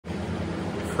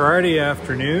Friday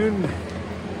afternoon.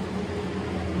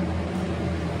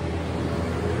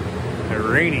 A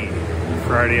rainy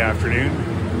Friday afternoon.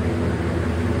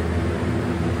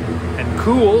 And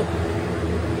cool.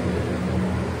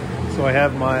 So I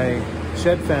have my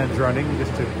shed fans running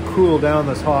just to cool down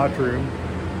this hot room,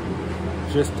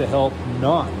 just to help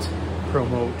not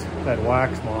promote that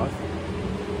wax moth.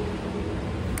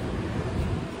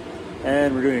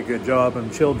 And we're doing a good job.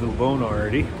 I'm chilled to the bone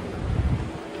already.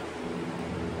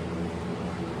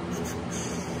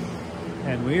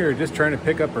 And we are just trying to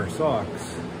pick up our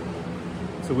socks.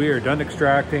 So we are done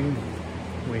extracting.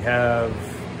 We have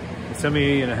a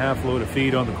semi-and-a-half load of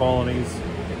feed on the colonies.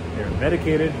 They're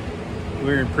medicated.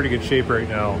 We're in pretty good shape right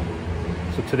now.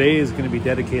 So today is going to be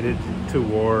dedicated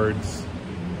towards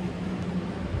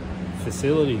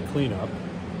facility cleanup.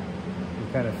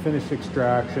 We kind of finished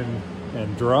extraction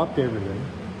and dropped everything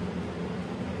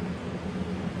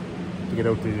to get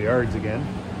out to the yards again.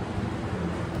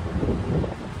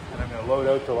 And I'm going to load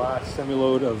out the last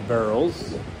semi-load of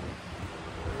barrels.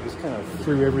 I just kind of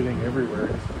threw everything everywhere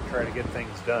just to try to get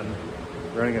things done.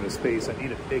 Running out of space. I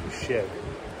need a big shed,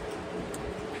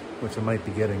 which I might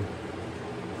be getting.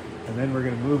 And then we're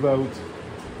going to move out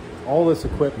all this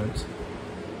equipment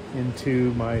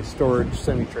into my storage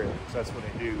semi-trailer. So that's what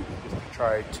I do, just to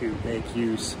try to make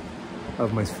use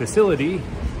of my facility,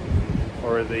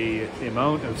 or the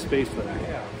amount of space that I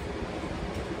have.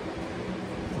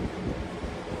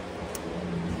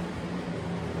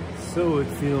 So it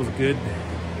feels good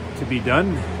to be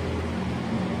done.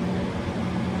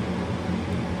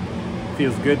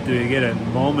 Feels good to get a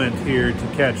moment here to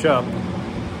catch up.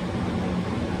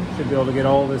 Should be able to get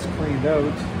all this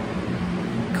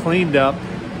cleaned up,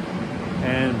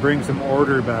 and bring some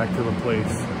order back to the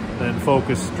place. Then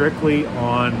focus strictly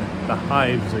on the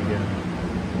hives again.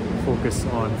 Focus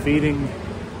on feeding.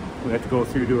 We have to go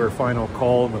through to our final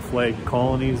call in the flagged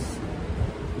colonies.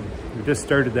 We just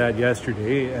started that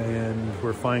yesterday, and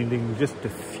we're finding just a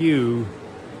few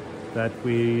that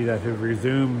have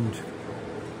resumed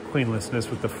queenlessness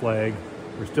with the flag.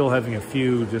 We're still having a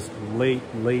few just late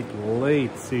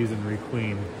season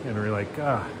requeen, and we're like,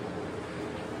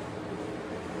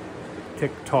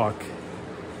 tick-tock.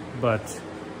 But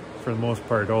for the most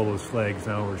part, all those flags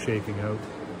now we're shaking out.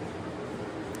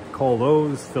 Call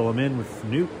those, fill them in with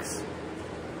nukes,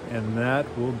 and that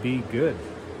will be good.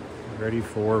 Ready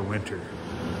for winter.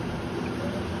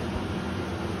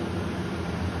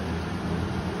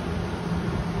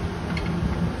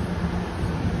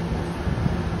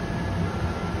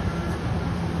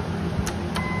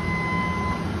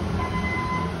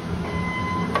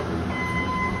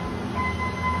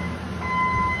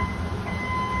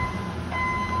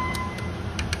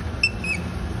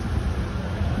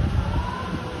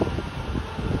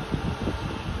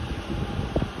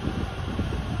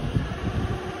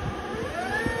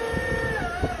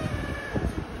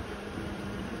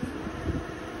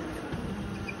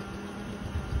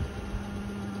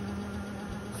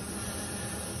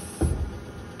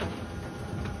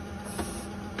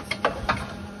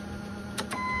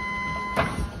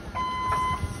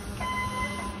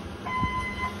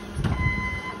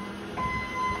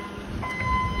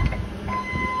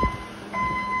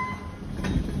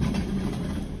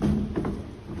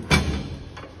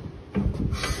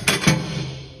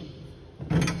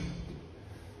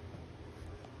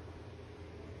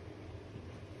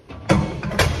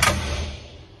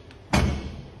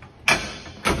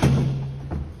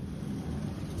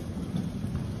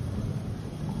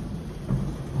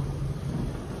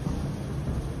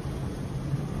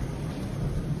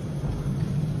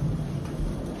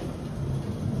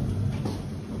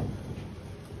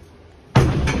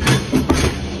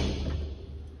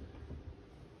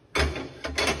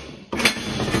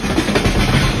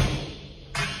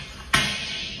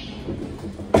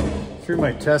 Through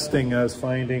my testing, I was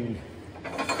finding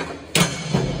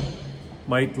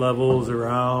mite levels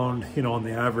around, on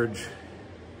the average,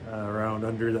 around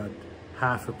under that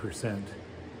 0.5%.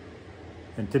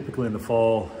 And typically in the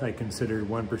fall, I consider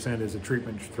 1% as a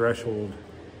treatment threshold.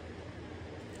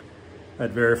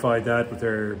 I'd verified that with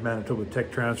our Manitoba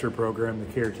Tech Transfer Program,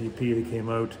 the KRTP that came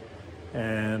out,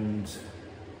 and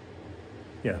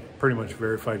yeah, pretty much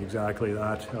verified exactly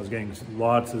that. I was getting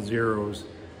lots of zeros,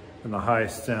 and the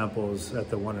highest samples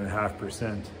at the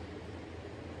 1.5%.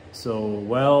 So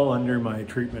well under my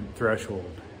treatment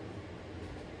threshold.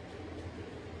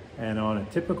 And on a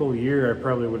typical year, I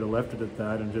probably would have left it at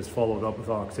that and just followed up with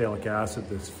oxalic acid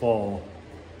this fall.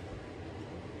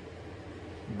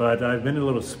 But I've been a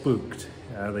little spooked.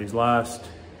 These last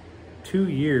 2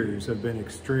 years have been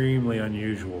extremely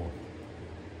unusual.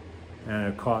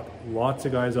 And it caught lots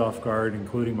of guys off guard,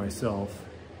 including myself.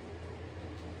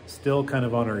 Still kind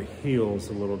of on our heels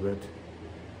a little bit.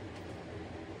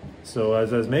 So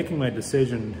as I was making my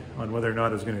decision on whether or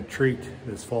not I was going to treat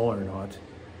this fall or not,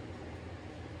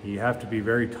 you have to be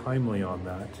very timely on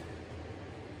that.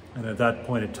 And at that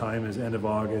point in time is end of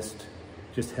August,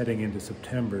 just heading into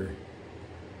September.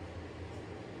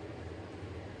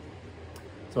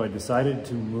 So I decided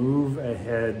to move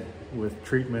ahead with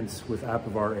treatments with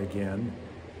Apivar again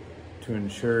to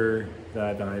ensure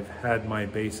that I've had my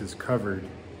bases covered.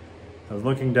 I was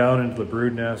looking down into the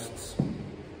brood nests,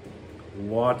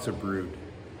 lots of brood.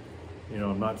 You know,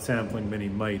 I'm not sampling many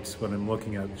mites, but I'm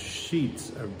looking at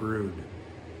sheets of brood.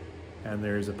 And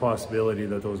there's a possibility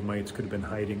that those mites could have been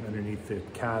hiding underneath the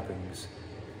cappings.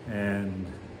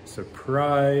 And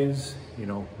surprise, you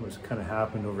know, what's kind of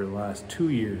happened over the last 2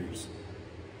 years.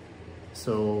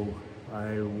 So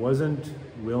I wasn't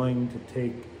willing to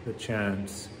take the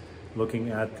chance looking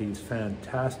at these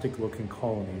fantastic looking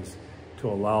colonies to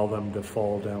allow them to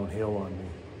fall downhill on me.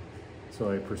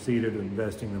 So I proceeded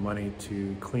investing the money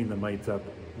to clean the mites up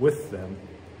with them.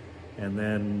 And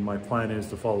then my plan is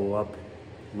to follow up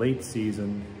late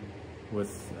season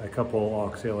with a couple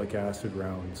oxalic acid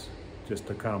rounds just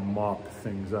to kind of mop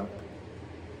things up.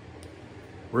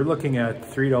 We're looking at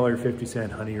 $3.50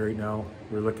 honey right now.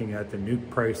 We're looking at the nuke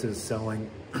prices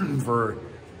selling for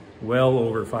well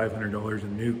over $500 a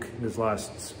nuke this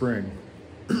last spring.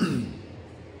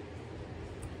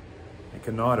 I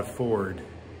cannot afford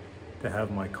to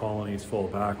have my colonies fall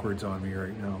backwards on me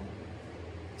right now.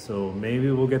 So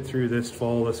maybe we'll get through this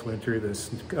fall, this winter,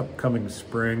 this upcoming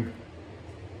spring,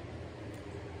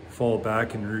 fall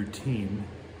back in routine,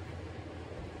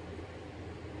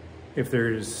 if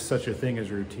there is such a thing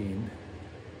as routine,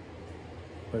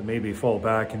 but maybe fall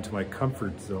back into my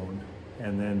comfort zone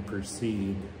and then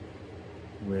proceed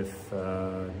with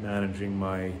managing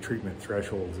my treatment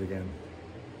thresholds again.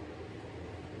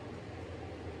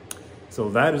 So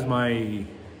that is my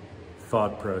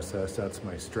thought process, that's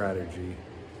my strategy.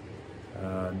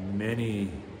 Many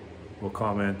will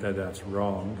comment that that's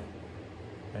wrong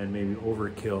and maybe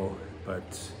overkill,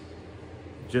 but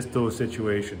just those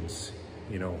situations,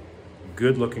 you know,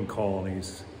 good looking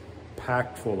colonies,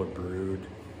 packed full of brood,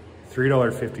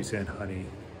 $3.50 honey,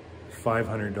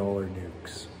 $500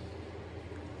 nukes.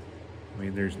 I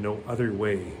mean, there's no other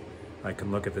way I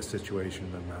can look at the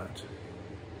situation than that.